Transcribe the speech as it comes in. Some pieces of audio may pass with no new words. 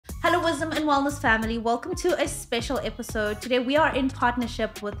Hello, Wisdom and Wellness family. Welcome to a special episode. Today we are in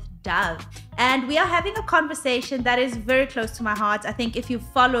partnership with Dove, and we are having a conversation that is very close to my heart. I think if you've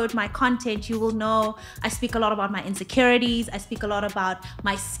followed my content, you will know I speak a lot about my insecurities. I speak a lot about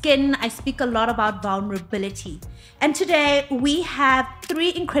my skin. I speak a lot about vulnerability. And today we have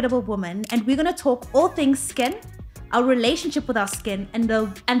three incredible women, and we're going to talk all things skin, our relationship with our skin, and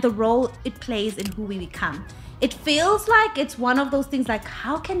the role it plays in who we become. It feels like it's one of those things like,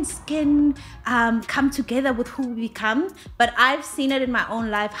 how can skin come together with who we become? But I've seen it in my own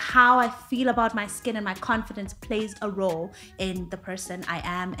life, how I feel about my skin and my confidence plays a role in the person I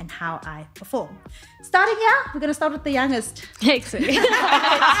am and how I perform. Starting here, we're going to start with the youngest. Excellent.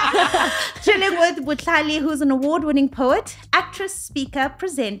 Chilling with Botlhale, who's an award-winning poet, actress, speaker,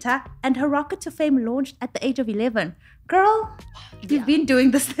 presenter, and her rocket to fame launched at the age of 11. Girl, you've been doing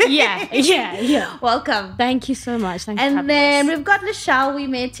this thing. Yeah. Welcome. Thank you so much. Thanks And for having then us. we've got Michelle. We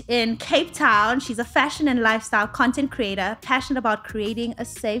met in Cape Town. She's a fashion and lifestyle content creator, passionate about creating a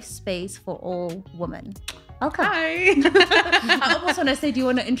safe space for all women. Welcome. Hi. I almost want to say, do you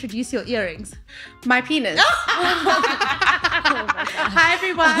want to introduce your earrings? My penis. Hi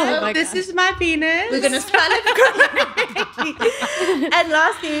everyone. This is my penis. We're going to spell it correctly. And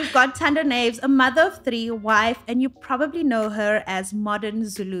lastly, we've got Thando, a mother of three, wife, and you probably know her as Modern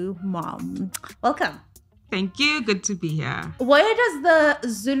Zulu Mom. Welcome. Thank you. Good to be here. Where does the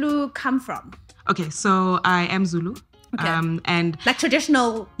Zulu come from? Okay, so I am Zulu. Okay. And Like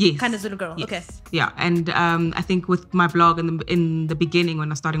traditional yes, kind of Zulu girl. yes, Okay. yeah, and I think with my blog in the beginning when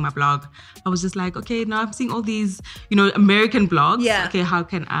I was starting my blog, I was just like, okay, now I'm seeing all these, American blogs. Yeah. Okay, how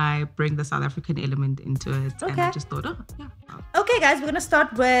can I bring the South African element into it? And Okay. I just thought, Okay, guys, we're going to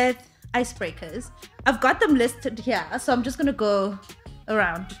start with icebreakers. I've got them listed here, so I'm just going to go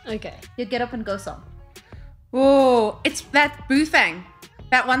around. Okay. You get up and go song. Whoa, it's that boo thing.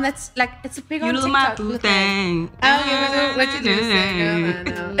 That one that's like, it's a big you on know my TikTok. boo thing. Oh, what you do?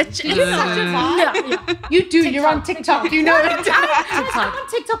 It's such a Yeah. You do. You're on TikTok. You know it. I'm on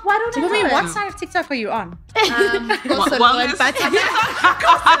TikTok. Why don't I Mpoomy, know it? what side of TikTok are you on? Go solo and Wellness. button.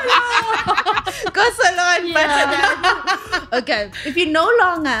 Go solo and button. Okay. If you no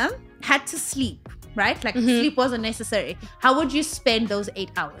longer had to sleep, right? Like sleep wasn't necessary. How would you spend those 8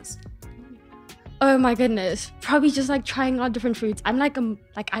 hours? Oh my goodness. Probably just like trying out different foods. I'm like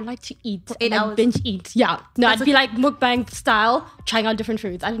I like to eat. For 8 and, like, hours? binge eat. Yeah. No, That's I'd be like mukbang style, trying out different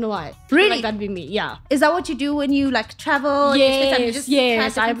foods. I don't know why. I feel Really? like that'd be me. Yeah. Is that what you do when you like travel? You spend time, you just try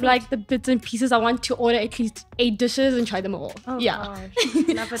Yes. I different have foods? like the bits and pieces. I want to order at least 8 dishes and try them all. Oh, yeah. gosh.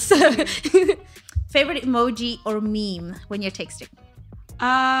 Love it. So, Favorite emoji or meme when you're texting?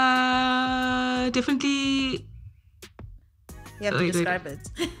 Definitely. You have to Wait. describe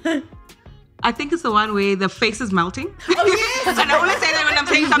it. I think it's the one where the face is melting. Oh, yes. And I only say that when I'm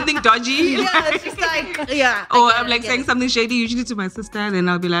saying something dodgy. Yeah, it's just like, yeah. I Or get I'm it, like I get saying it. something shady, usually to my sister, and then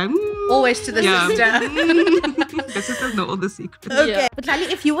I'll be like, Always to the yeah. sister. The sisters know all the secrets. Okay. Yeah. But Lali,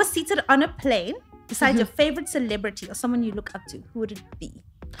 if you were seated on a plane, besides your favorite celebrity or someone you look up to, who would it be?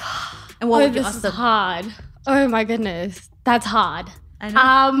 And what would you this ask is them? hard. Oh my goodness. That's hard. I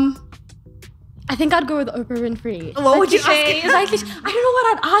know. I think I'd go with Oprah Winfrey. What would you ask say? her? Like, I don't know what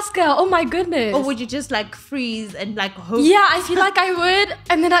I'd ask her. Oh my goodness. Or would you just like freeze and like hope? Yeah, I feel like I would,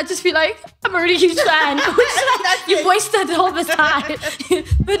 and then I'd just be like, I'm a really huge fan. You wasted all this time.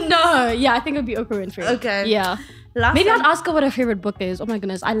 But no, yeah, I think it'd be Oprah Winfrey. Okay. Yeah. Last Maybe one. I'd ask her what her favorite book is. Oh my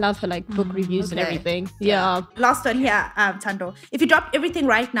goodness, I love her like book reviews and okay. everything. Yeah. Last one here, Thando. If you dropped everything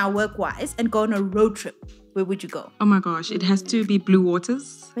right now, work-wise, and go on a road trip, where would you go? Oh my gosh, it has to be Blue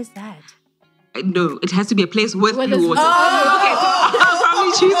Waters. Where's that? No, it has to be a place with Where blue there's- waters.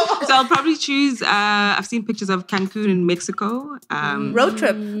 Oh, Okay, I'll probably choose. I've seen pictures of Cancun in Mexico. Road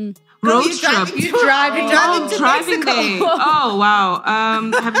trip. Road you trip. You driving to Driving Mexico. there. Oh wow.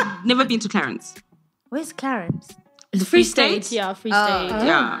 I've never been to Clarence. Where's Clarence? The Free State. Yeah, Free State.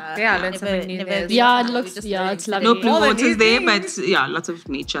 Yeah. Yeah, learn something new there. Yeah, it We looks, just yeah, learned it's today. lovely. No blue All the waters new there, things. but yeah, lots of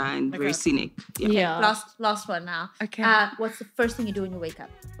nature and very scenic. Yeah. Yeah. Last one now. Okay. What's the first thing you do when you wake up?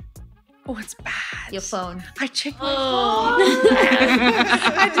 Oh, it's bad. Your phone. I check my phone.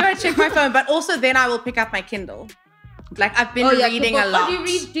 I check my phone, but also then I will pick up my Kindle. Like I've been reading a lot.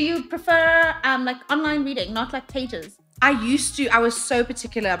 Do you prefer like online reading, not like pages? I was so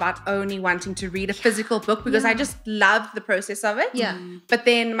particular about only wanting to read a physical book because I just loved the process of it. Yeah. But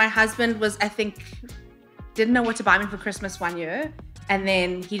then my husband was, I think, didn't know what to buy me for Christmas one year. And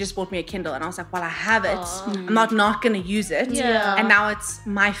then he just bought me a Kindle and I was like, well, I have it. I'm not going to use it. Yeah. And now it's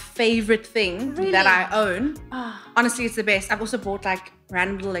my favorite thing that I own. Honestly, it's the best. I've also bought like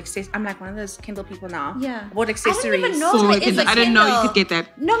random little accessories. I'm like one of those Kindle people now. Yeah. I bought accessories. I didn't even know So there is a I didn't know you Kindle. could get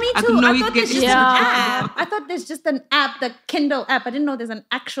that. No, me I too. didn't know I you thought could there's get just this. an app. I thought there's just an app, the Kindle app. I didn't know there's an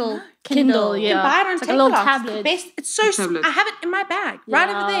actual Kindle. yeah. You can buy it on It's like a little Takealot. tablet. Best. It's so. Tablet. I have it in my bag, right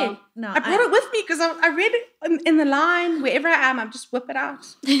over there. No, I brought it with me because I read it in the line wherever I am. I just whip it out.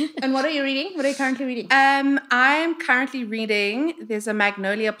 And what are you reading? What are you currently reading? I'm currently reading. There's a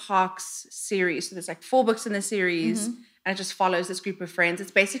Magnolia Parks series. So there's like 4 books in the series. And it just follows this group of friends.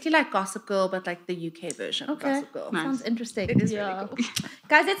 It's basically like Gossip Girl, but like the UK version of Gossip Girl. Nice. Sounds interesting. It is really cool.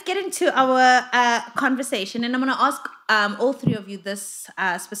 Guys, let's get into our conversation. And I'm going to ask all 3 of you this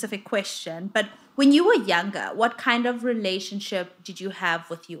specific question. But when you were younger, what kind of relationship did you have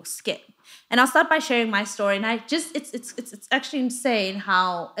with your skin? And I'll start by sharing my story. And it's actually insane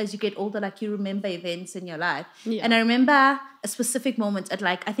how, as you get older, like you remember events in your life. Yeah. And I remember a specific moment at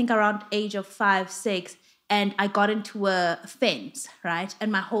like, I think around age of 5, 6, and I got into a fence, right? And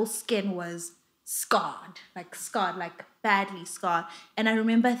my whole skin was scarred, like badly scarred. And I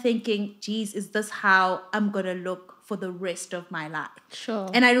remember thinking, geez, is this how I'm going to look for the rest of my life? Sure.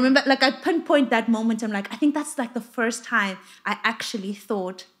 And I remember, like, I pinpoint that moment. I'm like, I think that's like the first time I actually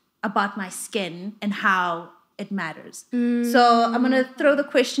thought about my skin and how it matters. So I'm going to throw the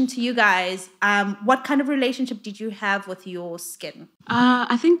question to you guys. What kind of relationship did you have with your skin?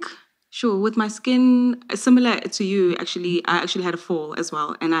 I think, sure, with my skin, similar to you, actually, I actually had a fall as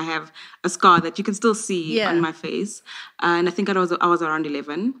well. And I have a scar that you can still see on my face. And I think I was around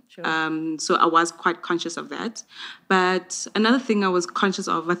 11. Sure. So I was quite conscious of that. But another thing I was conscious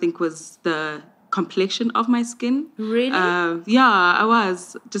of, I think, was the complexion of my skin. Really? Yeah, I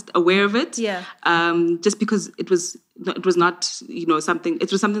was just aware of it. Yeah. Just because it was not, something,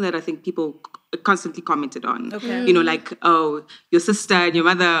 it was something that I think people constantly commented on. Okay. Like, oh, your sister and your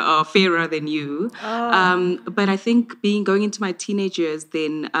mother are fairer than you. But I think going into my teenage years,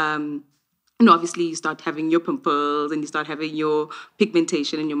 then, obviously you start having your pimples and you start having your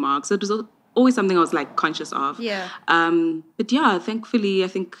pigmentation in your marks. So it was always something I was like conscious of. Yeah. But yeah, thankfully, I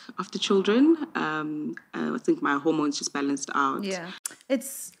think after children, I think my hormones just balanced out. Yeah.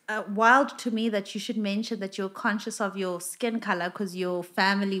 It's wild to me that you should mention that you're conscious of your skin color because your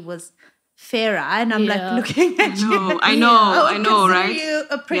family was fairer. And I'm like looking at you. I know, right? You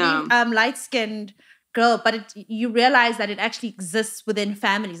a pretty light-skinned girl, but you realize that it actually exists within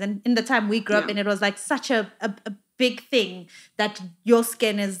families. And in the time we grew up in, it was like such a big thing that your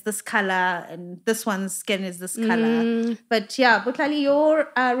skin is this color and this one's skin is this color. But yeah, Botlhale, your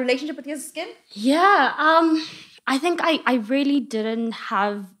relationship with your skin? Yeah, I think I really didn't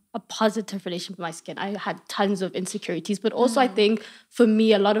have a positive relationship with my skin. I had tons of insecurities, but also I think for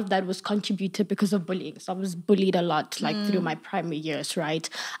me, a lot of that was contributed because of bullying. So I was bullied a lot, like through my primary years, right?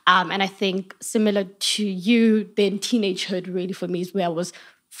 And I think similar to you, then teenagehood really for me is where I was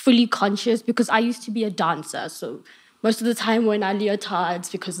fully conscious because I used to be a dancer. So most of the time when I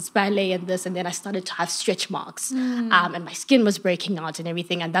leotards because it's ballet and this, and then I started to have stretch marks and my skin was breaking out and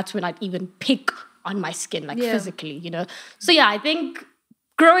everything. And that's when I'd even pick on my skin, like physically, So yeah, I think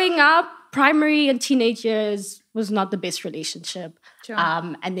growing up, primary and teenage years was not the best relationship. Sure.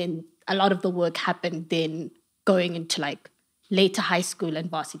 And then a lot of the work happened then going into like later high school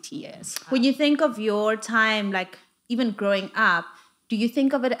and varsity years. When you think of your time, like even growing up, do you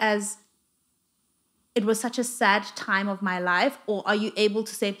think of it as it was such a sad time of my life? Or are you able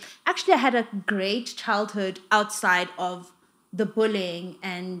to say, actually, I had a great childhood outside of the bullying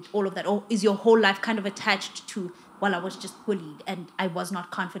and all of that? Or is your whole life kind of attached to, well, I was just bullied and I was not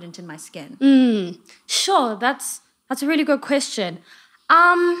confident in my skin? Sure, that's a really good question.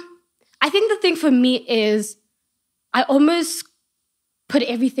 I think the thing for me is I almost put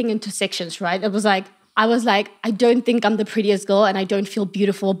everything into sections, right? I was like, I don't think I'm the prettiest girl and I don't feel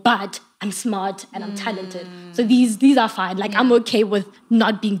beautiful, but I'm smart and I'm talented. So these are fine. Like I'm okay with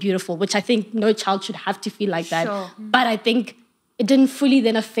not being beautiful, which I think no child should have to feel like that. Sure. But I think it didn't fully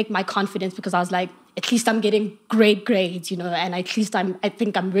then affect my confidence because I was like, at least I'm getting great grades, and at least I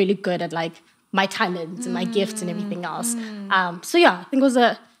think I'm really good at like my talents and my gifts and everything else. So yeah, I think it was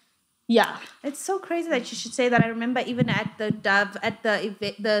It's so crazy that you should say that. I remember even at the Dove, at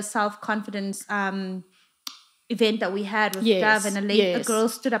the self-confidence event that we had with Dove, and a girl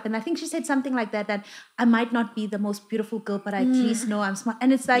stood up and I think she said something like that I might not be the most beautiful girl, but I at least know I'm smart.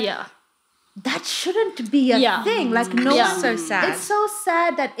 And it's like, that shouldn't be a thing. Like no one, so sad. It's so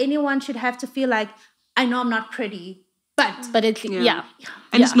sad that anyone should have to feel like, I know I'm not pretty, But it's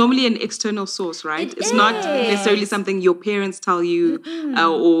And it's normally an external source, right? It's not necessarily something your parents tell you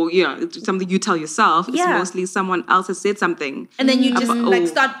or it's something you tell yourself. It's mostly someone else has said something. And then you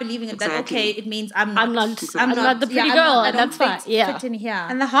just start believing it that, okay, it means I'm not the pretty girl, and that's fine. Fit in here.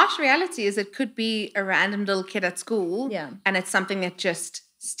 And the harsh reality is it could be a random little kid at school and it's something that just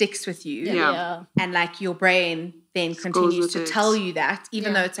sticks with you. And like your brain then continues to tell you that,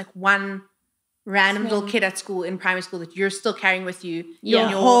 even though it's like one random little kid at school in primary school that you're still carrying with you your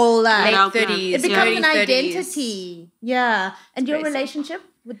whole life. Late 30s. It becomes an 30s. identity. Yeah. And your relationship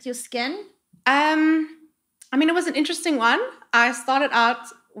with your skin? I mean, it was an interesting one. I started out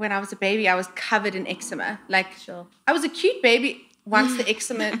when I was a baby, I was covered in eczema. I was a cute baby once the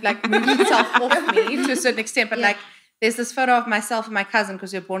eczema moved itself off me to a certain extent. But there's this photo of myself and my cousin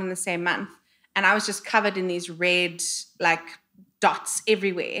because we were born in the same month. And I was just covered in these red dots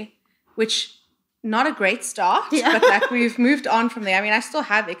everywhere, which not a great start, but we've moved on from there. I mean, I still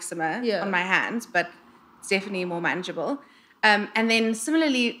have eczema on my hands, but it's definitely more manageable. And then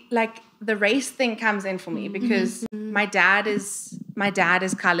similarly, the race thing comes in for me because my dad is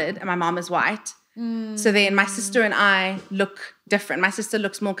colored and my mom is white. So then my sister and I look different. My sister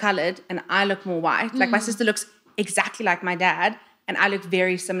looks more colored and I look more white. My sister looks exactly like my dad and I look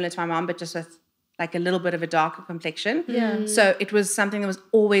very similar to my mom, but just with a little bit of a darker complexion. So it was something that was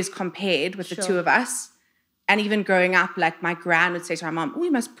always compared with the two of us. And even growing up, my gran would say to my mom, "Oh,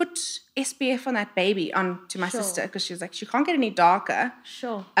 you must put SPF on that baby," to my sister, because she was like, she can't get any darker.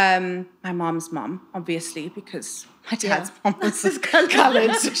 My mom's mom, obviously, because my dad's mom was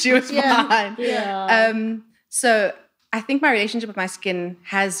colored, so she was fine. So I think my relationship with my skin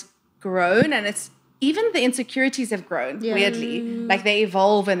has grown, and it's even the insecurities have grown, weirdly. They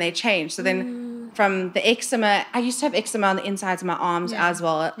evolve and they change. So then from the eczema, I used to have eczema on the insides of my arms as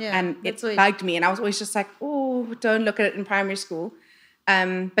well. And it bugged me. And I was always just like, oh, don't look at it in primary school.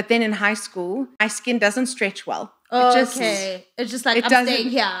 But then in high school, my skin doesn't stretch well. It's just I'm staying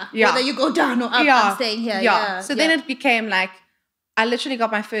here. Whether you go down or up, I'm staying here. So then it became I literally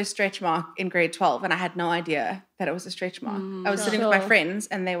got my first stretch mark in grade 12 and I had no idea that it was a stretch mark. I was sitting with my friends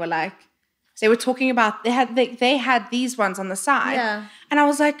and they were talking about, they had these ones on the side. And I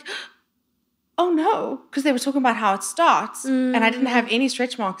was like, oh no, because they were talking about how it starts and I didn't have any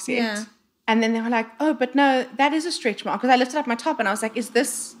stretch marks yet. And then they were like, oh, but no, that is a stretch mark. Because I lifted up my top and I was like, is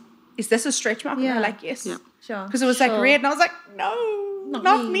this a stretch mark? And they were like, yes. Because it was red and I was like, no,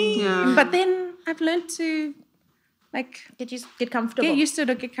 not me. But then I've learned to get comfortable. Get used to it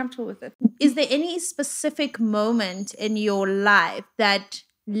or get comfortable with it. Is there any specific moment in your life that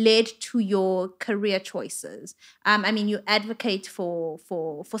led to your career choices? I mean, you advocate for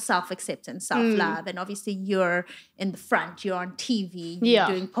self-acceptance, self-love, and obviously you're in the front, you're on TV, you're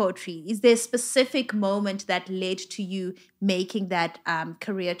doing poetry. Is there a specific moment that led to you making that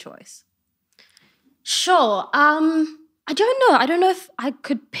career choice? Sure. I don't know. I don't know if I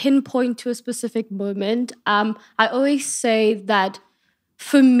could pinpoint to a specific moment. I always say that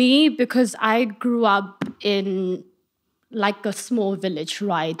for me, because I grew up in a small village,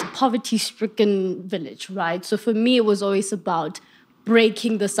 right? Poverty-stricken village, right? So for me, it was always about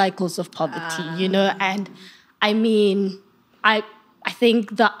breaking the cycles of poverty, And I mean, I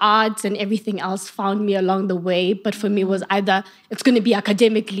think the arts and everything else found me along the way. But for me, it was either it's going to be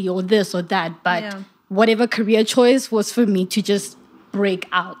academically or this or that. But whatever career choice was for me to just break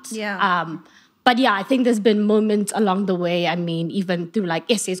out. But I think there's been moments along the way. I mean, even through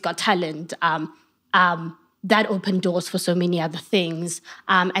Essays Got Talent, that opened doors for so many other things.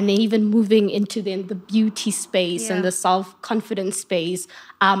 And then even moving into the beauty space and the self-confidence space,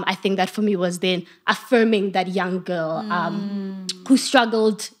 I think that for me was then affirming that young girl who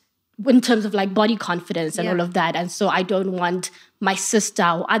struggled in terms of body confidence and all of that. And so I don't want my sister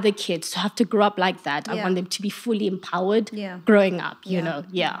or other kids to have to grow up like that. I want them to be fully empowered growing up, you know.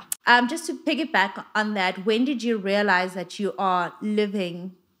 Just to piggyback on that, when did you realize that you are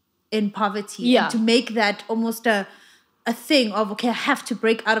living in poverty and to make that almost a thing of, okay, I have to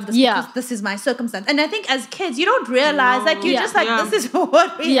break out of this because this is my circumstance? And I think as kids, you don't realize you're just this is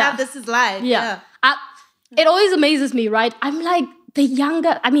what we have, this is life. It always amazes me, right? I'm the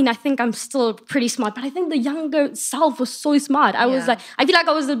younger, I mean, I think I'm still pretty smart, but I think the younger self was so smart. I was I feel like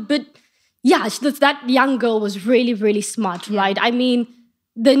I was a bit, that young girl was really, really smart, right? I mean,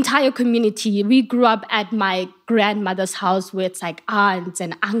 the entire community, we grew up at my grandmother's house where it's aunts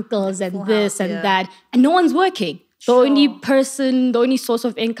and uncles and this and that, and no one's working. The only source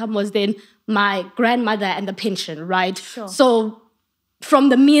of income was then my grandmother and the pension, right? So from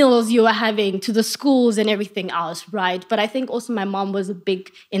the meals you were having to the schools and everything else, right? But I think also my mom was a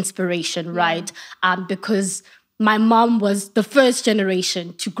big inspiration, right? Because my mom was the first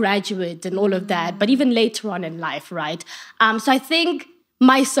generation to graduate and all of that, but even later on in life, right? So I think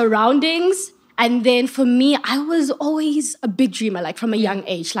my surroundings, and then for me, I was always a big dreamer, like from a young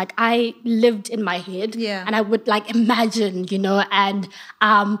age. Like I lived in my head and I would like imagine, and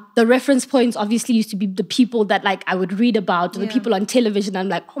the reference points obviously used to be the people that like I would read about, or the people on television. I'm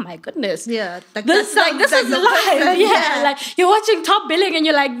like, oh my goodness. Yeah. Like, this is life. Yeah. Like you're watching Top Billing and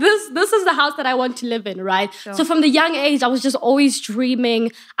you're like, this is the house that I want to live in, right? Sure. So from the young age, I was just always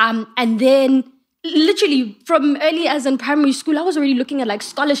dreaming. And then literally from early as in primary school, I was already looking at like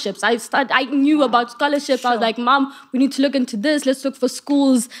scholarships. I knew about scholarships. Sure. I was like, Mom, we need to look into this. Let's look for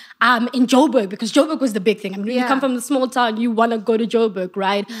schools in Joburg, because Joburg was the big thing. I mean, you come from a small town, you want to go to Joburg,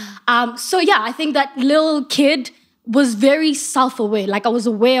 right? So yeah, I think that little kid was very self-aware. Like I was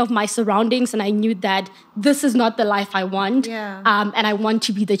aware of my surroundings and I knew that this is not the life I want. And I want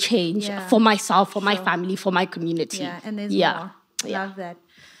to be the change for myself, for my family, for my community. Yeah, and there's more. Love that.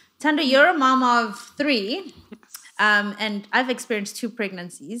 Thando, you're a mom of 3, and I've experienced 2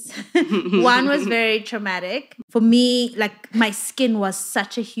 pregnancies. One was very traumatic. For me, like my skin was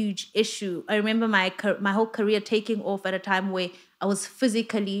such a huge issue. I remember my whole career taking off at a time where I was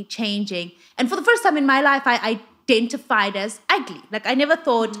physically changing. And for the first time in my life, I identified as ugly. Like I never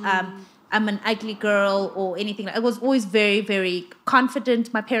thought I'm an ugly girl or anything. I was always very, very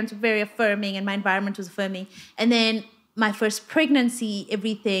confident. My parents were very affirming and my environment was affirming. And then my first pregnancy,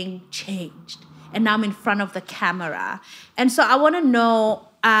 everything changed. And now I'm in front of the camera. And so I want to know,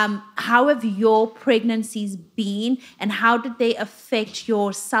 how have your pregnancies been and how did they affect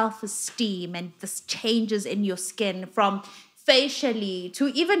your self-esteem and the changes in your skin, from facially to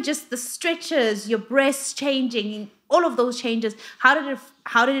even just the stretches, your breasts changing, all of those changes? How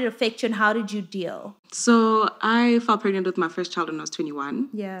did it affect you and how did you deal? So I fell pregnant with my first child when I was 21.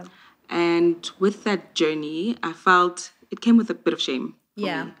 Yeah. And with that journey, I felt it came with a bit of shame.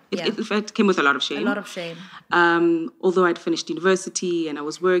 It came with a lot of shame. A lot of shame. Although I'd finished university and I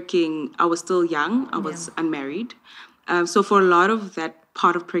was working, I was still young. I was unmarried. So for a lot of that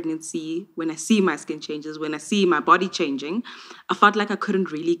part of pregnancy, when I see my skin changes, when I see my body changing, I felt like I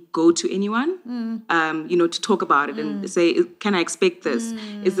couldn't really go to anyone, to talk about it and say, can I expect this?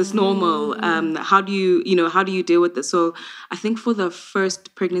 Is this normal? How do you deal with this? So I think for the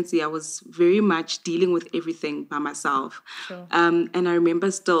first pregnancy, I was very much dealing with everything by myself. Sure. And I remember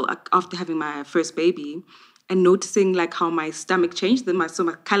still after having my first baby, and noticing like how my stomach changed, so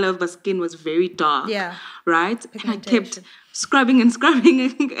my color of my skin was very dark. Yeah. Right? And I kept scrubbing and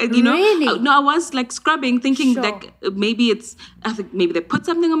Really? No, I was like scrubbing, thinking like maybe they put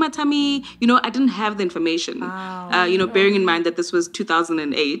something on my tummy. I didn't have the information. Bearing in mind that this was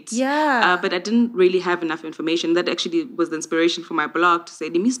 2008. Yeah. But I didn't really have enough information. That actually was the inspiration for my blog, to say,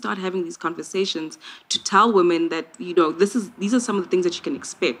 let me start having these conversations to tell women that, these are some of the things that you can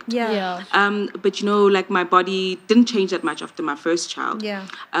expect. Yeah. But like my body didn't change that much after my first child. Yeah.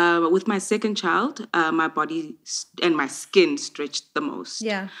 With my second child, my body and my skin stretched the most.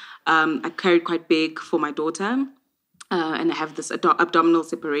 Yeah. I carried quite big for my daughter. And I have this abdominal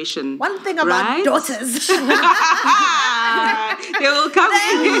separation. One thing about daughters. They will come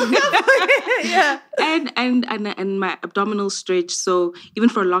in. Yeah. And my abdominal stretch. So even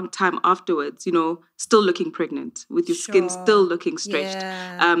for a long time afterwards, still looking pregnant, with your skin still looking stretched,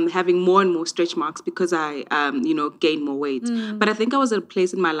 having more and more stretch marks because I, gained more weight. But I think I was at a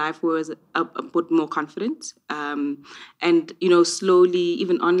place in my life where I was a bit more confident. And slowly,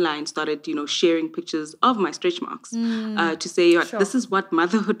 even online, started, sharing pictures of my stretch marks. To say, this is what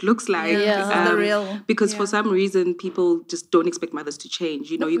motherhood looks like. Yeah, this is the real. Because for some reason, people just don't expect mothers to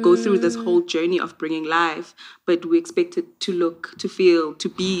change. You go through this whole journey of bringing life, but we expect it to look, to feel, to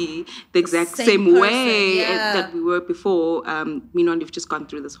be the exact same way that we were before. You've just gone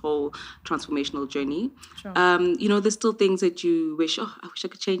through this whole transformational journey. Sure. There's still things that you wish, I wish I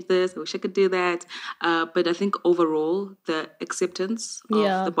could change this, I wish I could do that. But I think overall, the acceptance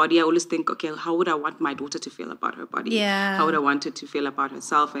of the body, I always think, okay, how would I want my daughter to feel about her body? Yeah. How would I want her to feel about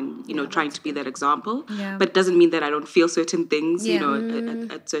herself, and trying to be that example. Yeah. But it doesn't mean that I don't feel certain things,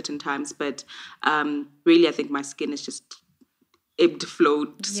 at certain times. But really, I think my skin is just ebbed,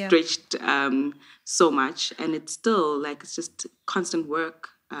 flowed, stretched so much, and it's still it's just constant work,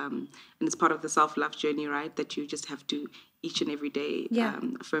 and it's part of the self-love journey, right? That you just have to each and every day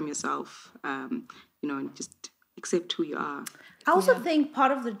affirm yourself, and just accept who you are. I also think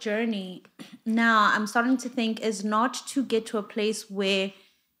part of the journey now, I'm starting to think, is not to get to a place where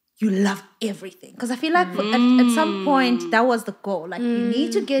you love everything. Because I feel like at some point, that was the goal. Like, you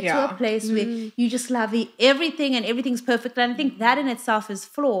need to get to a place where you just love everything and everything's perfect. And I think that in itself is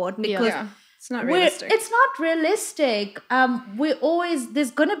flawed because It's not realistic. It's not realistic. There's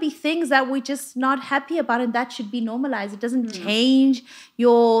going to be things that we're just not happy about, and that should be normalized. It doesn't change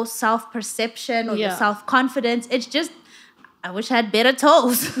your self-perception or your self-confidence. It's just, I wish I had better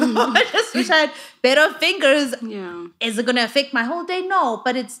toes. I just wish I had better fingers. Yeah. Is it going to affect my whole day? No,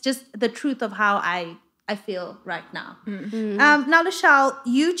 but it's just the truth of how I feel right now. Now, Lachelle,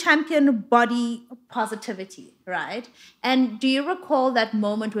 you champion body positivity, right? And do you recall that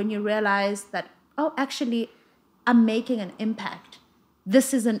moment when you realized that, oh, actually, I'm making an impact?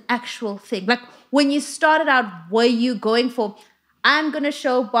 This is an actual thing. Like when you started out, were you going for, I'm going to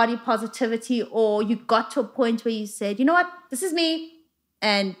show body positivity, or you got to a point where you said, you know what, this is me,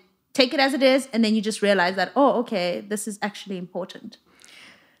 and take it as it is, and then you just realize that, oh, okay, this is actually important?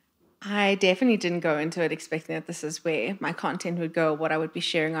 I definitely didn't go into it expecting that this is where my content would go, what I would be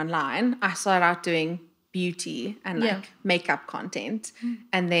sharing online. I started out doing beauty and like makeup content,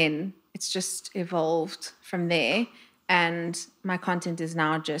 and then it's just evolved from there. And my content is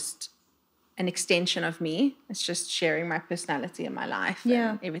now just an extension of me. It's just sharing my personality and my life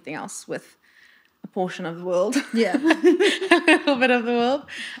and everything else with a portion of the world. Yeah. A little bit of the world.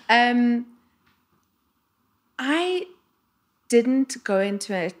 I didn't go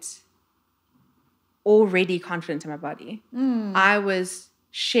into it already confident in my body. I was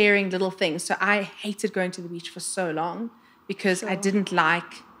sharing little things. So I hated going to the beach for so long because I didn't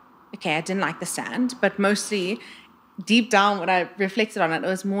like the sand, but mostly deep down when I reflected on it, it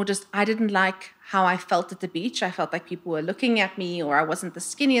was more just I didn't like how I felt at the beach. I felt like people were looking at me, or I wasn't the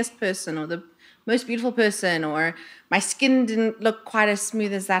skinniest person or the most beautiful person, or my skin didn't look quite as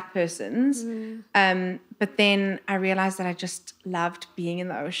smooth as that person's. But then I realized that I just loved being in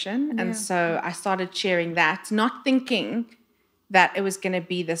the ocean. And so I started sharing that, not thinking that it was going to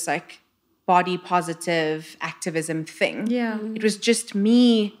be this like body positive activism thing. Yeah. It was just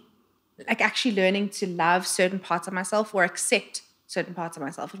me like actually learning to love certain parts of myself or accept certain parts of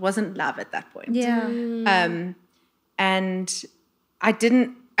myself. It wasn't love at that point. Yeah. And I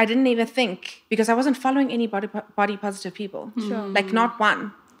didn't even think, because I wasn't following any body positive people. Sure. Like not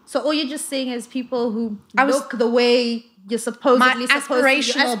one. So all you're just seeing is people who look the way you're supposedly my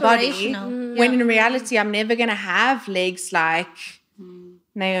aspirational body. When in reality, I'm never going to have legs like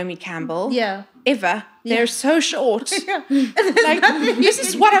Naomi Campbell. Yeah. Ever. They're so short. Like, this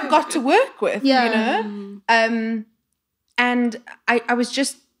is what I've got to work with, you know? And I was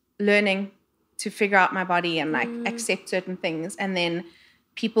just learning to figure out my body and like accept certain things. And then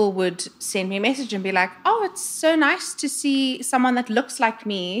people would send me a message and be like, oh, it's so nice to see someone that looks like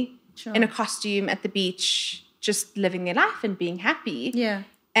me in a costume at the beach, just living their life and being happy. Yeah.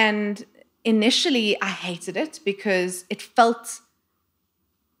 And initially I hated it because it felt,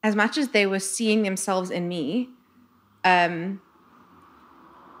 as much as they were seeing themselves in me, I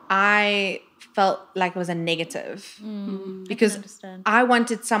felt like it was a negative because I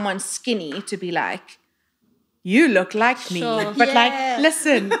wanted someone skinny to be like, you look like me. But like,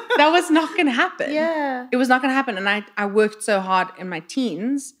 listen, that was not going to happen. Yeah. It was not going to happen. And I worked so hard in my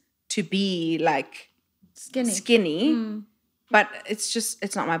teens to be like skinny. But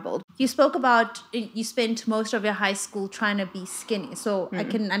it's not my build. You spoke about you spent most of your high school trying to be skinny. So I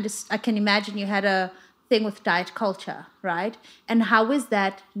can imagine you had a thing with diet culture, right? And how is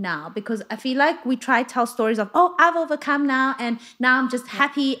that now? Because I feel like we try to tell stories of, oh, I've overcome now and now I'm just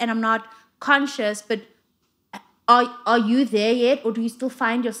happy and I'm not conscious. But are you there yet? Or do you still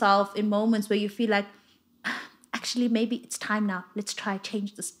find yourself in moments where you feel like, actually, maybe it's time now. Let's try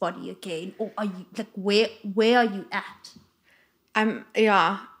change this body again. Or are you like, where are you at?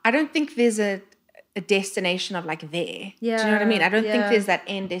 I don't think there's a destination of like there. Yeah. Do you know what I mean? I don't think there's that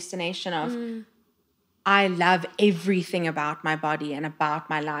end destination of I love everything about my body and about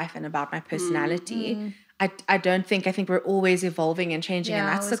my life and about my personality. I think we're always evolving and changing, and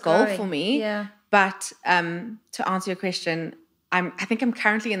that's the goal for me. Yeah. But to answer your question, I think I'm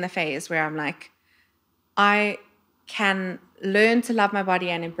currently in the phase where I'm like, I can learn to love my body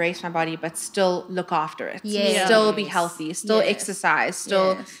and embrace my body, but still look after it. Yes. Still be healthy, still exercise,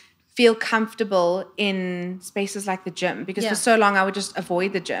 still feel comfortable in spaces like the gym. Because for so long I would just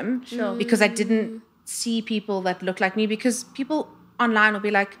avoid the gym because I didn't see people that look like me, because people online will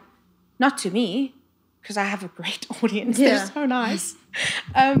be like, not to me, because I have a great audience. They're so nice.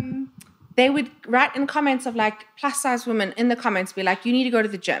 They would write in comments of like plus size women in the comments be like, you need to go to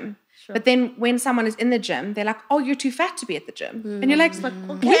the gym. But then when someone is in the gym, they're like, oh, you're too fat to be at the gym. And you're like,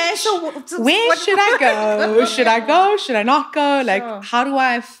 okay, so where should I go? Should I go? Should I not go? Like, how do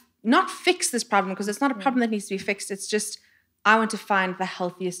I not fix this problem? Because it's not a problem that needs to be fixed. It's just, I want to find the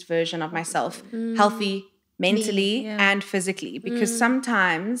healthiest version of myself, healthy mentally and physically. Because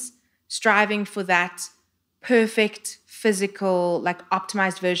sometimes striving for that perfect physical, like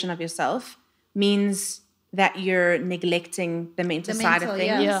optimized version of yourself means that you're neglecting the mental side of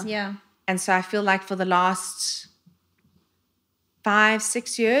things. Yeah. And so I feel like for the last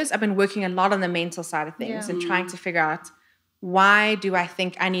 5-6 years, I've been working a lot on the mental side of things and trying to figure out, why do I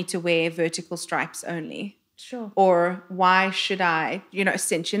think I need to wear vertical stripes only? Sure. Or why should I,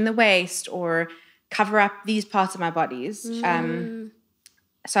 cinch in the waist or cover up these parts of my bodies?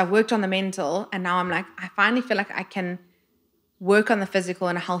 So I worked on the mental, and now I'm like, I finally feel like I can work on the physical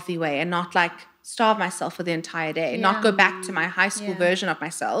in a healthy way and not like starve myself for the entire day, not go back to my high school version of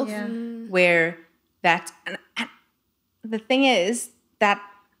myself where that, and the thing is that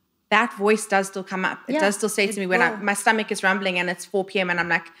voice does still come up. It does still say to me when my stomach is rumbling and it's 4 p.m. and I'm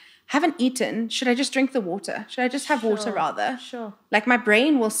like, haven't eaten. Should I just drink the water? Should I just have water rather? Sure. Like my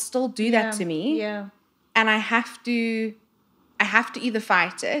brain will still do that to me. Yeah. And I have to either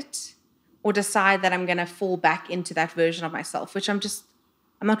fight it or decide that I'm going to fall back into that version of myself, which I'm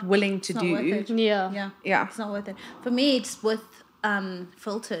not willing to do. Worth it. Yeah. It's not worth it. For me, it's with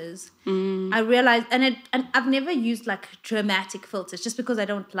filters. I realized, and I've never used like dramatic filters just because I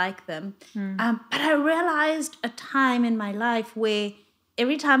don't like them. But I realized a time in my life where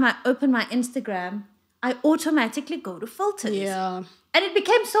every time I open my Instagram, I automatically go to filters. Yeah. And it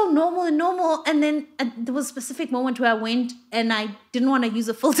became so normal. And then there was a specific moment where I went and I didn't want to use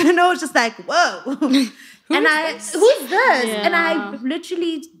a filter. And I was just like, whoa. Who's this? Yeah. And I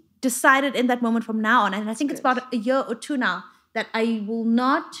literally decided in that moment from now on, and I think it's about a year or two now, that I will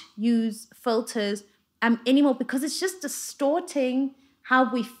not use filters anymore, because it's just distorting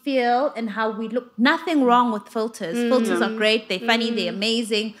how we feel and how we look. Nothing wrong with filters. Filters are great. They're funny. They're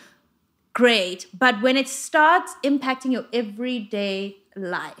amazing. Great. But when it starts impacting your everyday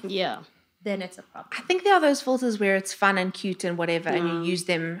life, then it's a problem. I think there are those filters where it's fun and cute and whatever, and you use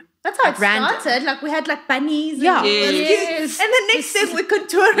them. That's how it random. started. Like we had like bunnies. Yeah. And, Yes. and the next thing we're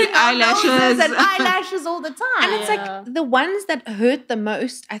contouring our Eyelashes. noses and eyelashes all the time. And it's like the ones that hurt the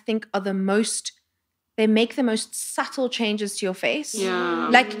most, I think, are they make the most subtle changes to your face. Yeah.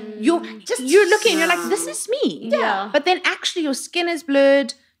 Like you're looking and you're like, this is me. Yeah. But then actually your skin is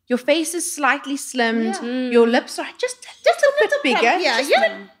blurred, your face is slightly slimmed, your lips are just a bit bigger.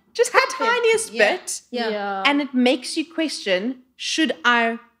 Just the tiniest bit. Yeah. And it makes you question, should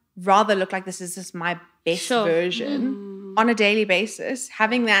I rather look like this? Is this my best version on a daily basis?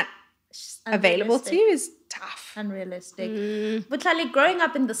 Having that available to you is tough. Unrealistic. Botlhale, growing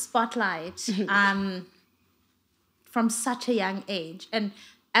up in the spotlight from such a young age, and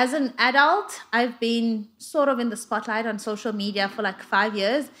as an adult, I've been sort of in the spotlight on social media for like 5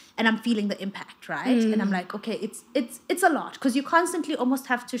 years, and I'm feeling the impact, right? And I'm like, okay, it's a lot, because you constantly almost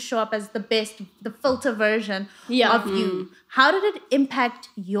have to show up as the filter version of you. How did it impact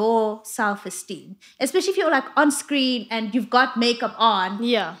your self-esteem? Especially if you're like on screen and you've got makeup on.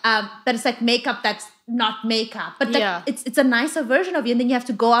 Yeah. But it's like makeup that's not makeup. But like, it's a nicer version of you. And then you have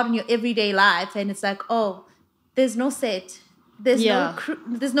to go out in your everyday life, and it's like, oh, there's no set. There's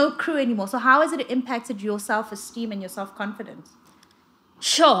no crew anymore. So how has it impacted your self-esteem and your self-confidence?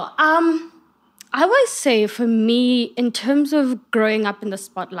 Sure. I would say for me, in terms of growing up in the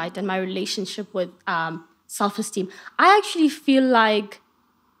spotlight and my relationship with self-esteem, I actually feel like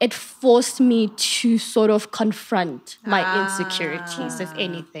it forced me to sort of confront my insecurities, if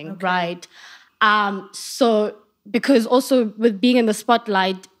anything, right? So because also with being in the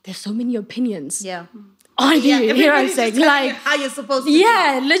spotlight, there's so many opinions. Yeah. On you, you know what I'm saying? Like how you're supposed to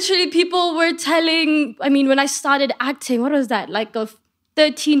be. Literally people were telling, I mean, when I started acting, what was that? Like a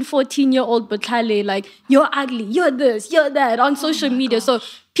 13, 14-year-old Botlhale, like, you're ugly, you're this, you're that, on social media. Gosh. So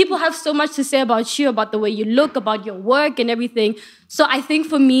people have so much to say about you, about the way you look, about your work and everything. So I think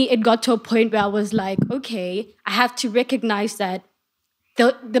for me, it got to a point where I was like, okay, I have to recognize that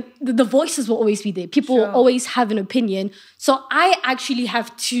the voices will always be there. People will always have an opinion. So I actually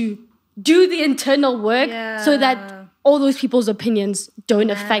have to do the internal work so that all those people's opinions don't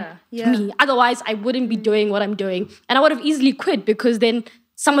affect me. Otherwise, I wouldn't be doing what I'm doing. And I would have easily quit, because then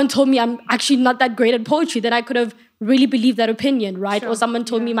someone told me I'm actually not that great at poetry. Then I could have really believed that opinion, right? Or someone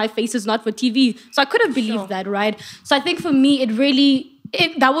told me my face is not for TV. So I could have believed that, right? So I think for me,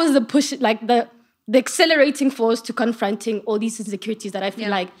 that was the push, like the accelerating force to confronting all these insecurities that I feel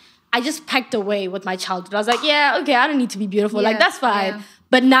like I just packed away with my childhood. I was like, okay, I don't need to be beautiful. Like, that's fine. Yeah.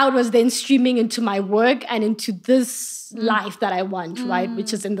 But now it was then streaming into my work and into this life that I want, right?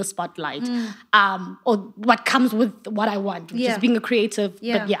 Which is in the spotlight. Or what comes with what I want, which is being a creative.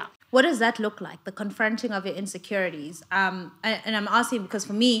 But What does that look like? The confronting of your insecurities. And I'm asking because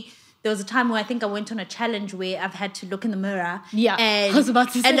for me, there was a time where I think I went on a challenge where I've had to look in the mirror. Yeah, And, I was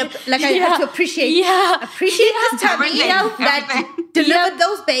about to say. like I had to appreciate this tummy that delivered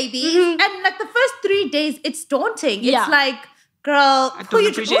those babies. And like the first 3 days, it's daunting. It's like, girl, who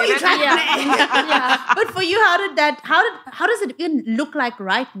you trying to play? But for you, how does it even look like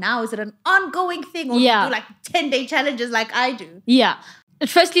right now? Is it an ongoing thing, or do you do like 10-day challenges like I do? Yeah. It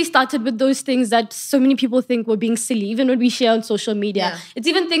firstly started with those things that so many people think were being silly, even when we share on social media. Yeah. It's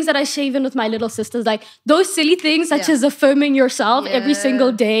even things that I share even with my little sisters, like those silly things such as affirming yourself every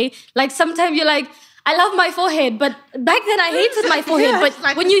single day. Like sometimes you're like, I love my forehead, but back then I hated my forehead. But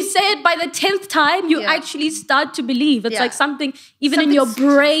like, when you say it by the 10th time, you actually start to believe. It's like something in your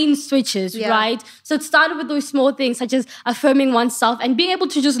brain switches, right? So it started with those small things such as affirming oneself and being able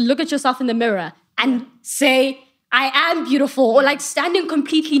to just look at yourself in the mirror and say, I am beautiful, or like standing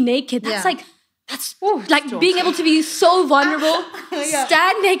completely naked. That's like being able to be so vulnerable,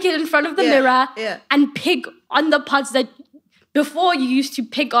 stand naked in front of the mirror and pick on the parts that before you used to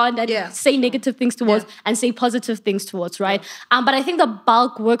pick on and say negative things towards and say positive things towards, right? But I think the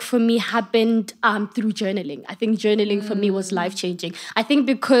bulk work for me happened through journaling. I think journaling for me was life-changing. I think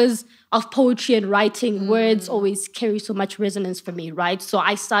because of poetry and writing, words always carry so much resonance for me, right? So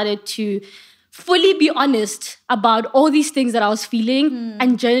I started to fully be honest about all these things that I was feeling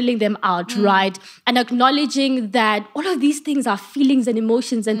and journaling them out, right? And acknowledging that all of these things are feelings and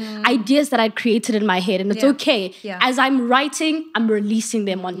emotions and ideas that I'd created in my head. And it's okay. As I'm writing, I'm releasing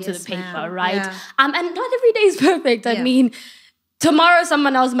them onto the paper, right? And not every day is perfect. I mean, tomorrow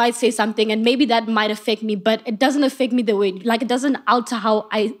someone else might say something and maybe that might affect me, but it doesn't affect me the way, like it doesn't alter how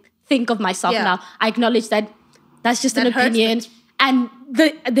I think of myself now. I acknowledge that that's just an opinion. And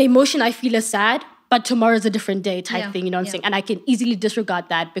the emotion I feel is sad, but tomorrow's a different day type thing, you know what I'm saying? And I can easily disregard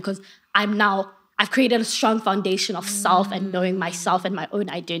that because I've created a strong foundation of self and knowing myself and my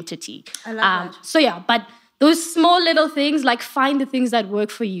own identity. I love that. So but those small little things, like find the things that work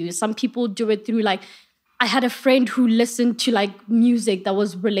for you. Some people do it through like, I had a friend who listened to like music that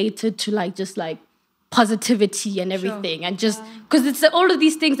was related to like just like positivity and everything, and just because it's all of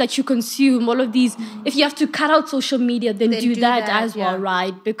these things that you consume, all of these, if you have to cut out social media, then do that as well,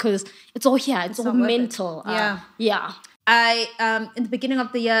 right? Because it's all here, it's all mental. I in the beginning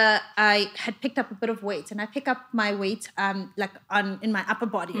of the year I had picked up a bit of weight, and I pick up my weight like in my upper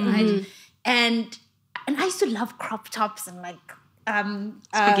body, right? And I used to love crop tops and like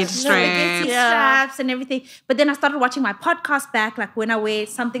spaghetti straps and everything. But then I started watching my podcast back, like when I wear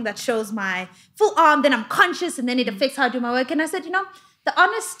something that shows my full arm, then I'm conscious and then it affects how I do my work. And I said, the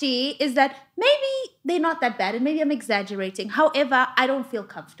honesty is that maybe they're not that bad and maybe I'm exaggerating. However, I don't feel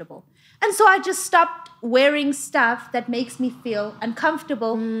comfortable. And so I just stopped wearing stuff that makes me feel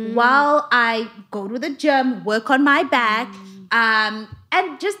uncomfortable while I go to the gym, work on my back, and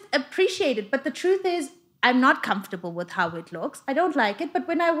just appreciate it. But the truth is, I'm not comfortable with how it looks. I don't like it. But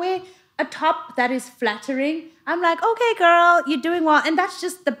when I wear a top that is flattering, I'm like, okay, girl, you're doing well. And that's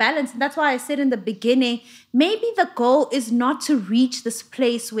just the balance. And that's why I said in the beginning, maybe the goal is not to reach this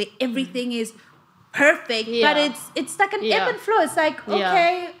place where everything is perfect, but it's like an ebb and flow. It's like,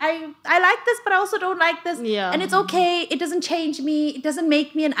 okay, I like this, but I also don't like this. And it's okay. It doesn't change me. It doesn't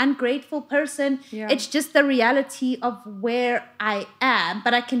make me an ungrateful person. It's just the reality of where I am.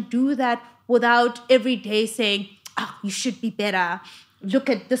 But I can do that without every day saying, oh, you should be better. Look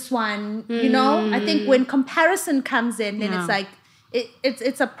at this one. I think when comparison comes in, then it's like,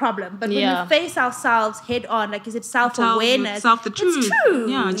 it's a problem. But when we face ourselves head on, like you said, self-awareness. The truth.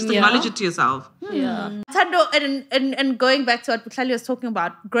 Yeah, just acknowledge it to yourself. Thando, and going back to what Botlhale was talking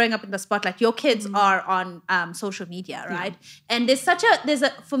about, growing up in the spotlight, your kids are on social media, right? And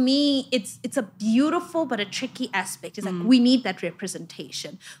for me, it's a beautiful but a tricky aspect. It's like we need that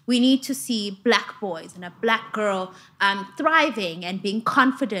representation. We need to see Black boys and a Black girl thriving and being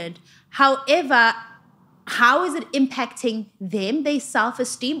confident. However, how is it impacting them, their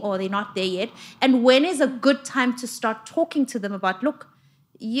self-esteem, or they're not there yet? And when is a good time to start talking to them about, look,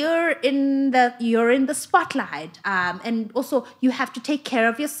 you're in the spotlight, and also you have to take care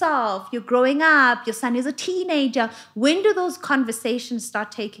of yourself. You're growing up. Your son is a teenager. When do those conversations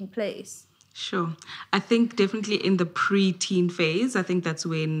start taking place? Sure. I think definitely in the pre-teen phase, I think that's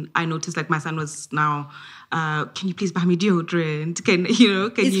when I noticed like my son was now, can you please buy me deodorant?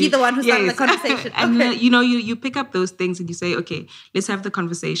 Is he the one who started the conversation? And you pick up those things and you say, okay, let's have the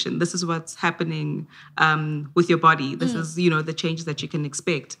conversation. This is what's happening with your body. This is, the changes that you can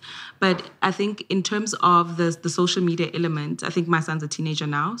expect. But I think in terms of the social media element, I think my son's a teenager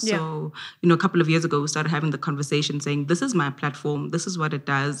now. So, a couple of years ago, we started having the conversation saying, this is my platform. This is what it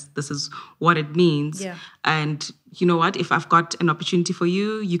does. This is what it means. Yeah. And you know what? If I've got an opportunity for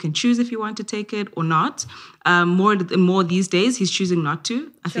you, you can choose if you want to take it or not. More these days, he's choosing not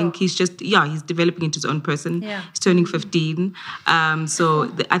to. I think he's just, he's developing into his own person. Yeah. He's turning 15.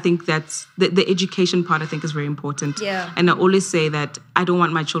 I think that's the education part, I think, is very important. Yeah. And I always say that I don't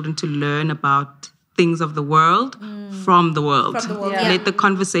want my children to learn about things of the world from the world. From the world, Let the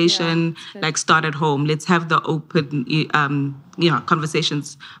conversation start at home. Let's have the open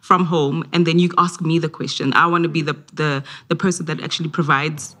conversations from home, and then you ask me the question. I want to be the person that actually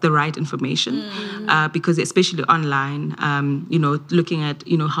provides the right information, because especially online, looking at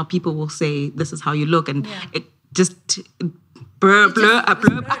how people will say this is how you look, and it just blur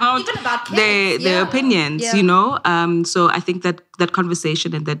out even about kids, their opinions, so I think that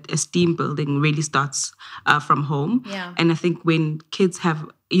conversation and that esteem building really starts from home. And I think when kids have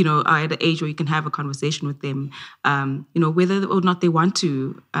are at an age where you can have a conversation with them, whether or not they want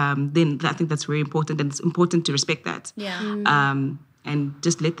to, then I think that's very important, and it's important to respect that. And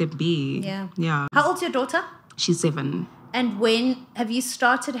just let them be. How old's your daughter? She's 7. And when have you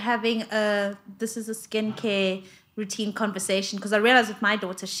started having this is a skincare routine conversation? Because I realized with my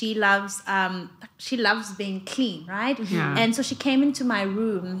daughter, she loves being clean, right? And so she came into my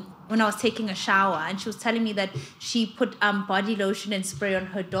room when I was taking a shower, and she was telling me that she put body lotion and spray on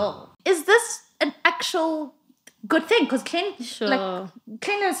her doll. Is this an actual good thing? Because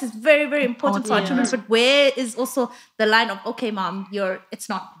cleanliness is very, very important for our children. But where is also the line of, okay, mom, it's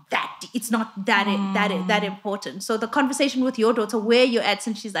not that important. So the conversation with your daughter, where you're at,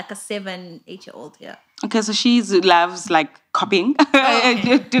 since she's like a 7-8-year-old. Okay, so she loves copying,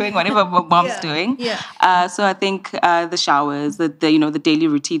 doing whatever mom's doing. So I think the showers, the daily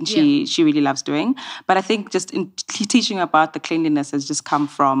routine, she really loves doing. But I think just in teaching about the cleanliness has just come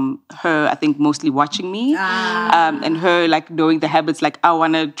from her. I think mostly watching me, and her knowing the habits. I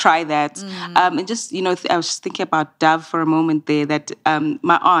want to try that, and just I was just thinking about Dove for a moment there. That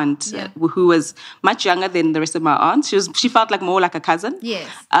my aunt, who was much younger than the rest of my aunts, she felt more like a cousin.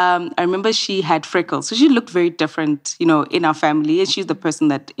 I remember she had freckles, so she looked very different, in our family, and she's the person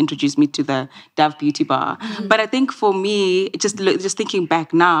that introduced me to the Dove beauty bar. But I think for me, just thinking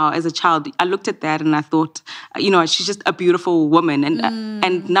back now as a child, I looked at that and I thought, she's just a beautiful woman,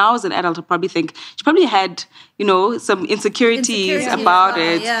 and now as an adult, I probably think she probably had some insecurities about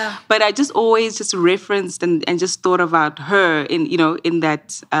it. But I just always just referenced and just thought about her in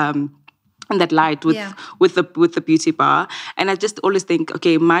that light with the beauty bar. And I just always think,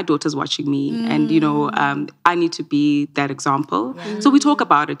 okay, my daughter's watching me, and I need to be that example. So we talk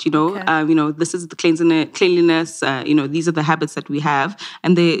about it, this is the cleanliness, these are the habits that we have,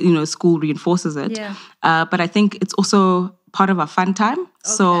 and school reinforces it. But I think it's also part of our fun time.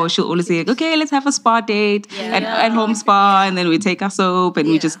 So she'll always say, okay, let's have a spa date at home spa, and then we take our soap and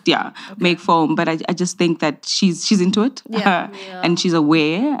we just make foam. But I just think that she's into it, and she's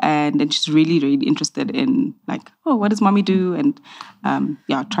aware, and she's really, really interested in what does mommy do, and trying to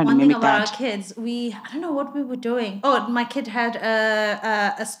mimic that. One thing about our kids, I don't know what we were doing. Oh, my kid had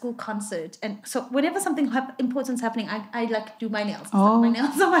a school concert, and so whenever something important's happening, I do my nails. My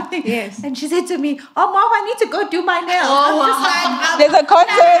nails on my thing. Yes. And she said to me, "Oh, mom, I need to go do my nails." I'm just there's a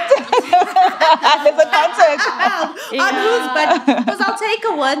concert. There's a concert. On whose? But because I'll take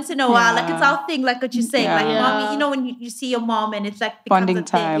her once in a while. It's our thing, like what you're saying. Mommy, when you see your mom and it's bonding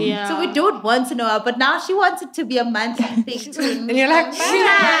time. So we do it once in a while. But now she wants it to be a monthly thing too. And you're like,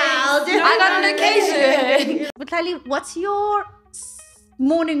 I got an occasion. Botlhale, what's your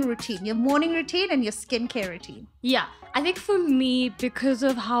morning routine? Your morning routine and your skincare routine? I think for me, because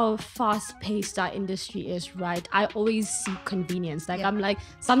of how fast-paced our industry is, right, I always seek convenience. I'm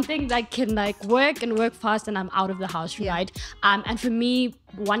something that can work and work fast, and I'm out of the house, right? And for me,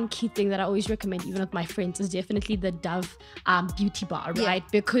 one key thing that I always recommend, even with my friends, is definitely the Dove beauty bar, right?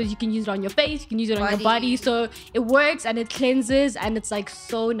 Because you can use it on your face, you can use it on your body, so it works and it cleanses, and it's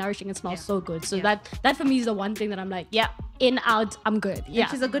so nourishing. It smells so good. So that for me is the one thing that I'm in, out, I'm good. And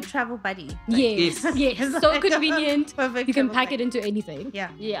she's a good travel buddy. Yes. So convenient. Perfect. You can pack it into anything.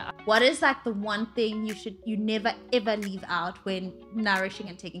 What is the one thing you never ever leave out when nourishing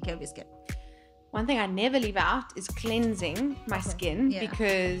and taking care of your skin? One thing I never leave out is cleansing my skin,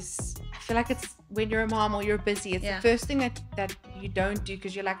 because I feel like it's when you're a mom or you're busy, it's the first thing that you don't do,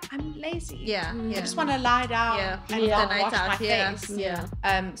 because you're I'm lazy. I just want to lie down and wash my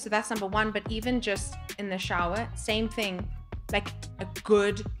face. So that's number one. But even just in the shower, same thing, a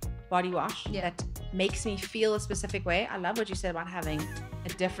good body wash that makes me feel a specific way. I love what you said about having a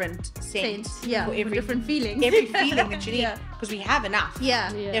different scent Yeah, for every different feelings. every feeling that you need, Yeah. because we have enough.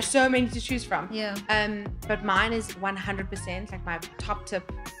 Yeah. There's so many to choose from. Yeah. But mine is 100% like my top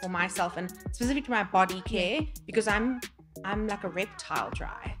tip for myself, and specifically my body care, because I'm like a reptile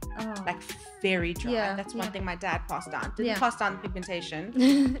dry. Like very dry. Yeah, That's one thing my dad passed down. Didn't Yeah. pass down the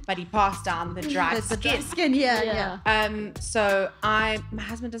pigmentation, but he passed down the dry The skin. dry skin, yeah. So my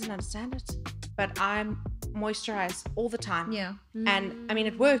husband doesn't understand it, but I'm moisturized all the time. Yeah. And I mean,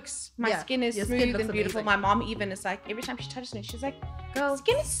 it works. My Yeah. skin is Your skin smooth looks and beautiful. amazing. My mom even is like, every time she touches me, she's like, Girl,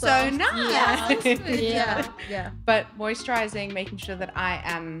 skin is so soft. nice. Yeah. But moisturizing, making sure that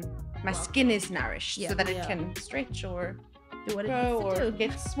my skin is nourished, Yeah. so that it can stretch or Do what it grow needs to or do.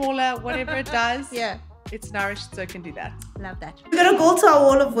 get smaller, whatever it does. Yeah. It's nourished, so it can do that. Love that. We're going to go to our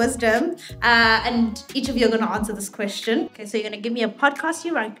wall of wisdom, and each of you are going to answer this question. Okay, so you're going to give me a podcast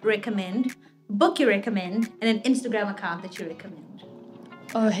you recommend, a book you recommend, and an Instagram account that you recommend.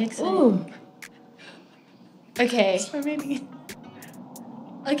 Oh, excellent. Okay. So many.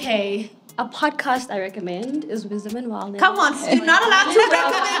 Okay. A podcast I recommend is Wisdom and Wellness. Come on, you're not allowed to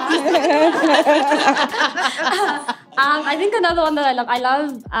recommend. I think another one that I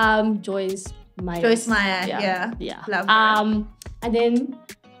love Joyce Meyer. Joyce Meyer, yeah. Love her. And then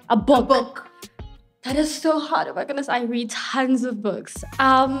a book. Book. That is so hard. Oh my goodness, I read tons of books.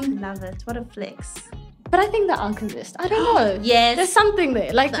 Love it. What a flex. But I think The Alchemist. I don't know. Yes. There's something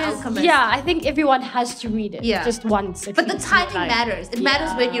there. Like, The Alchemist. yeah, I think everyone has to read it. Yeah. Just once. at But the least. timing Like, matters. It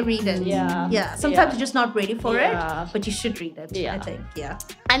matters when you read it. Yeah. Yeah. Sometimes Yeah. you're just not ready for Yeah. it, but you should read it. Yeah. I think. Yeah.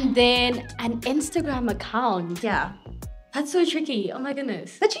 And then an Instagram account. Yeah. That's so tricky. Oh my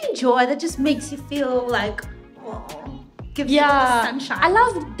goodness. That you enjoy, that just makes you feel like, oh, gives you the Yeah, sunshine. I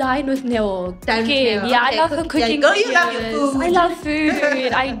love Dine with Neil. Dine with Cooking. Neil. Yeah, Okay, I love her cooking. cooking. Yeah, you love your videos. food. I love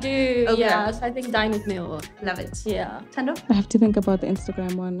food. I do. Okay. Yeah, so I think Dine with Neil. Love it. Yeah. Thando? I have to think about the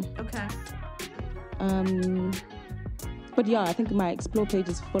Instagram one. Okay. But yeah, I think my explore page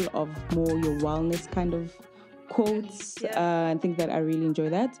is full of more your wellness kind of quotes. I think that I really enjoy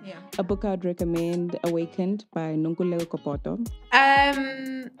that. Yeah. A book I'd recommend, Awakened by Nonkululeko Kopoto.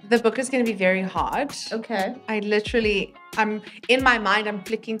 The book is going to be very hard. Okay. I'm in my mind, I'm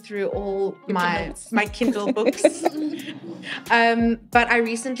flicking through all my Kindle books. But I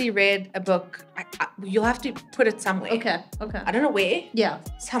recently read a book. You'll have to put it somewhere. Okay. I don't know where. Yeah.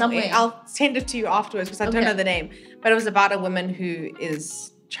 Somewhere. I'll send it to you afterwards because I don't know the name. But it was about a woman who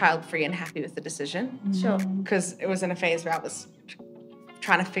is child-free and happy with the decision. Sure. Because it was in a phase where I was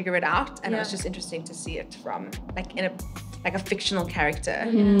trying to figure it out, and it was just interesting to see it from like in a fictional character.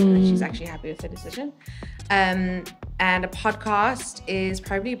 That she's actually happy with the decision. And a podcast is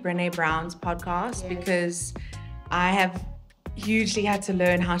probably Brené Brown's podcast, because I have hugely had to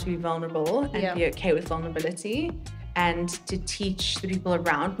learn how to be vulnerable and be okay with vulnerability, and to teach the people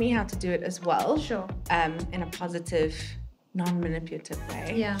around me how to do it as well. Sure. In a positive, non-manipulative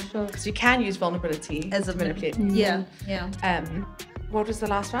way. Yeah. Sure. Because you can use vulnerability As a to manipulate. Yeah. Yeah. What was the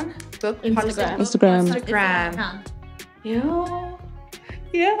last one? Book? Instagram. Instagram. Account. Yeah.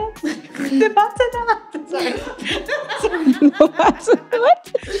 Yeah. The butternut. Sorry.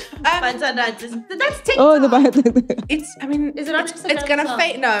 What? That's TikTok. Oh, the bio. It's, I mean, Is it on it's Instagram gonna as well?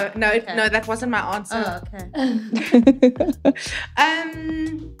 fade. No, Okay. no, that wasn't my answer. Oh, okay.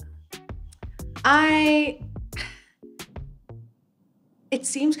 It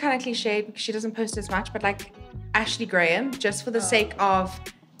seems kind of cliched because she doesn't post as much, but like Ashley Graham, just for the sake of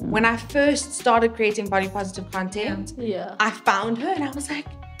when I first started creating body positive content, Yeah. I found her and I was like,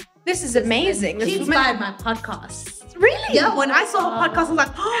 this is amazing. This She woman, inspired my podcast. really? Yeah, when I saw her podcast, I was like,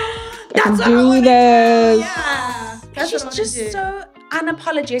 oh, that's what I Do want to this. do. Yeah. That's She's what I wanna just do. so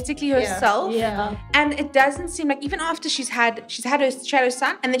unapologetically herself. Yeah. And it doesn't seem like, even after she had her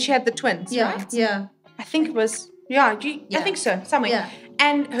son and then she had the twins, Yeah. right? Yeah. I think it was, I think so, somewhere. Yeah.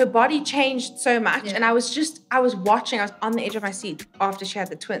 And her body changed so much. And I was watching, I was on the edge of my seat after she had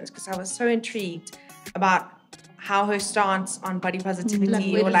the twins, because I was so intrigued about how her stance on body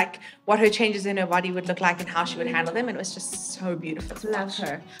positivity or like what her changes in her body would look like and how she would handle them. And it was just so beautiful to Love watch.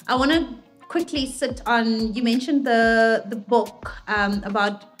 her. I want to quickly sit on, you mentioned the book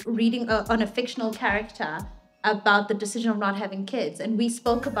about reading on a fictional character about the decision of not having kids, and we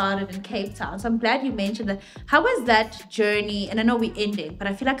spoke about it in Cape Town, so I'm glad you mentioned that. How was that journey? And I know we're ending, but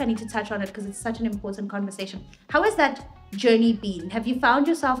I feel like I need to touch on it because it's such an important conversation. How has that journey been? Have you found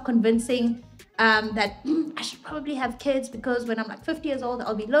yourself convincing that I should probably have kids because when I'm like 50 years old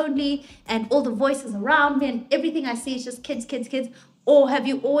I'll be lonely and all the voices around me and everything I see is just kids? Or have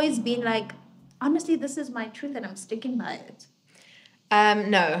you always been like, honestly, this is my truth and I'm sticking by it?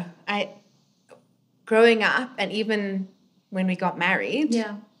 No, growing up, and even when we got married,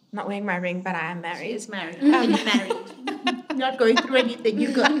 Yeah. not wearing my ring, but I am married. She is married. Married. Not going through anything.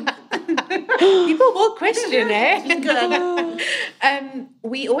 You're good. People will question, You're good.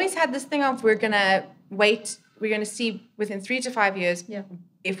 We always had this thing of we're going to wait, we're going to see within 3 to 5 years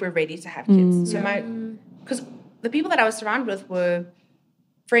if we're ready to have kids. So because the people that I was surrounded with were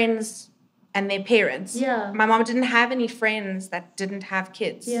friends and their parents. Yeah. My mom didn't have any friends that didn't have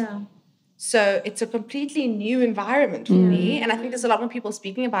kids. Yeah. So it's a completely new environment for me. And I think there's a lot more people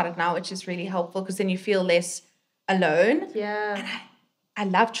speaking about it now, which is really helpful because then you feel less alone. Yeah. And I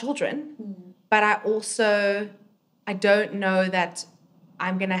love children, but I don't know that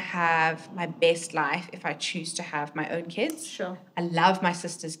I'm going to have my best life if I choose to have my own kids. Sure. I love my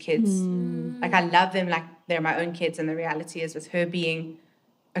sister's kids. Like, I love them like they're my own kids. And the reality is, with her being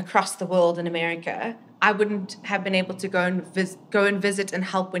across the world in America, I wouldn't have been able to go and visit and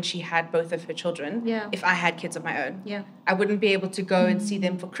help when she had both of her children if I had kids of my own. Yeah. I wouldn't be able to go and see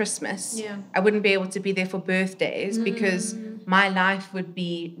them for Christmas. Yeah. I wouldn't be able to be there for birthdays because my life would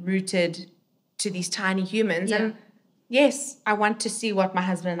be rooted to these tiny humans. And yes, I want to see what my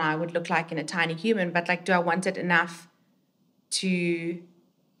husband and I would look like in a tiny human, but like, do I want it enough to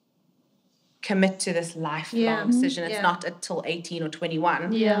commit to this lifelong decision? It's not until 18 or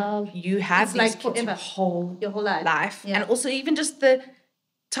 21. Yeah. You have It's these like kids forever. Your whole life. Yeah. And also even just the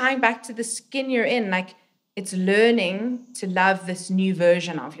tying back to the skin you're in, like, it's learning to love this new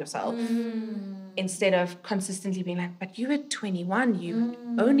version of yourself instead of consistently being like, but you at 21, you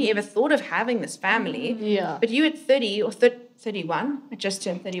only ever thought of having this family. Yeah. But you at 30 or 31, I just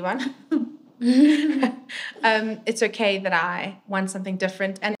turned 31. It's okay that I want something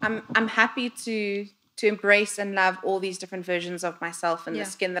different, and I'm happy to embrace and love all these different versions of myself and the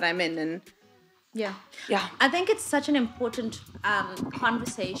skin that I'm in. And Yeah. yeah, I think it's such an important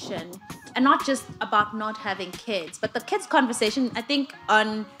conversation, and not just about not having kids, but the kids conversation. I think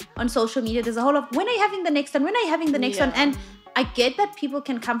on social media, there's a whole of, when are you having the next one? When are you having the next one? And I get that people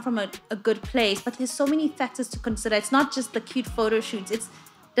can come from a good place, but there's so many factors to consider. It's not just the cute photo shoots. It's,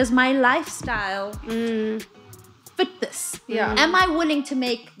 does my lifestyle fit this? Yeah. Am I willing to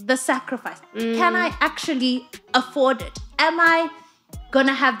make the sacrifice? Can I actually afford it? Am I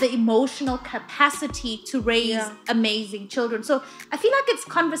gonna have the emotional capacity to raise amazing children? So I feel like it's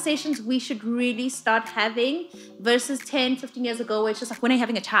conversations we should really start having versus 10, 15 years ago, where it's just like, when are you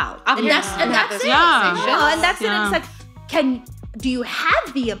having a child? And that's it. Yeah. And that's it. And it's like, do you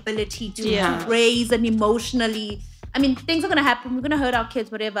have the ability to raise an emotionally, I mean, things are gonna happen, we're gonna hurt our kids,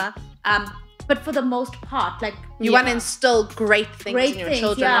 whatever. But for the most part, like, you want to instill great things in your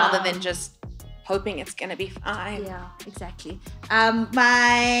children rather than than just hoping it's going to be fine. Yeah, exactly.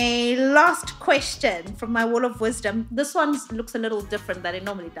 My last question from my wall of wisdom. This one looks a little different than it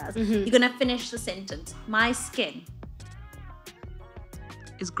normally does. You're going to finish the sentence. My skin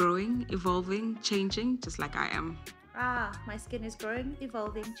Is growing, evolving, changing, just like I am. My skin is growing,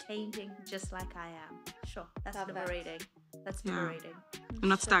 evolving, changing, just like I am. Sure, that's liberating. That's liberating. We're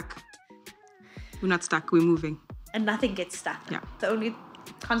not stuck. We're not stuck. We're moving. And nothing gets stuck. Yeah. The only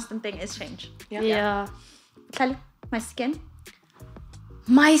constant thing is change. Yeah. Kali, my skin?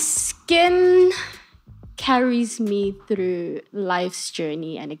 My skin carries me through life's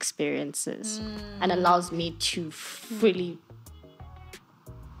journey and experiences and allows me to fully...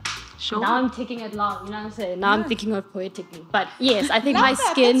 Sure. Now I'm taking it long, you know what I'm saying? Now I'm thinking of poetically. But yes, I think my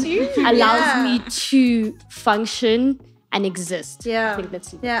skin allows me to function and exist. Yeah. I think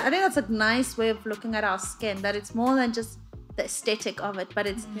that's it. Yeah, I think that's a nice way of looking at our skin, that it's more than just the aesthetic of it, but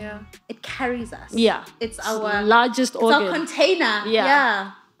it's it carries us. Yeah. It's our largest organ. It's our container.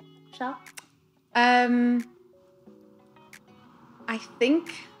 Yeah. Shall? I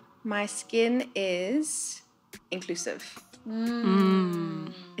think my skin is inclusive.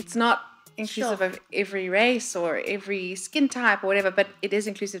 It's not inclusive of every race or every skin type or whatever, but it is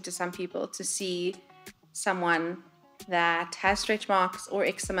inclusive to some people to see someone that has stretch marks or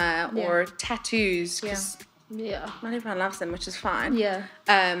eczema or tattoos. Not everyone loves them, which is fine. Yeah.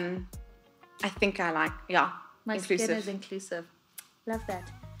 I think I like, My inclusive. skin is inclusive. Love that.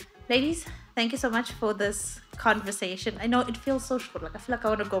 Ladies, thank you so much for this conversation. I know it feels so short. Like, I feel like I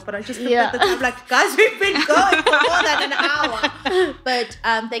want to go, but I just look at the time like, guys, we've been going for more than an hour. But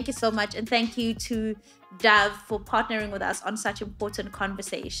thank you so much. And thank you to Dove for partnering with us on such important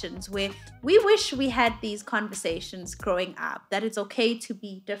conversations, where we wish we had these conversations growing up, that it's okay to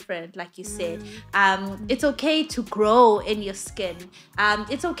be different, like you said. It's okay to grow in your skin.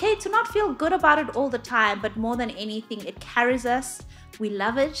 It's okay to not feel good about it all the time, but more than anything, it carries us. We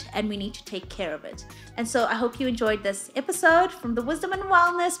love it and we need to take care of it. And so I hope you enjoyed this episode from the Wisdom and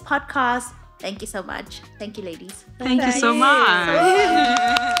Wellness podcast. Thank you so much. Thank you, ladies. Thank you so much.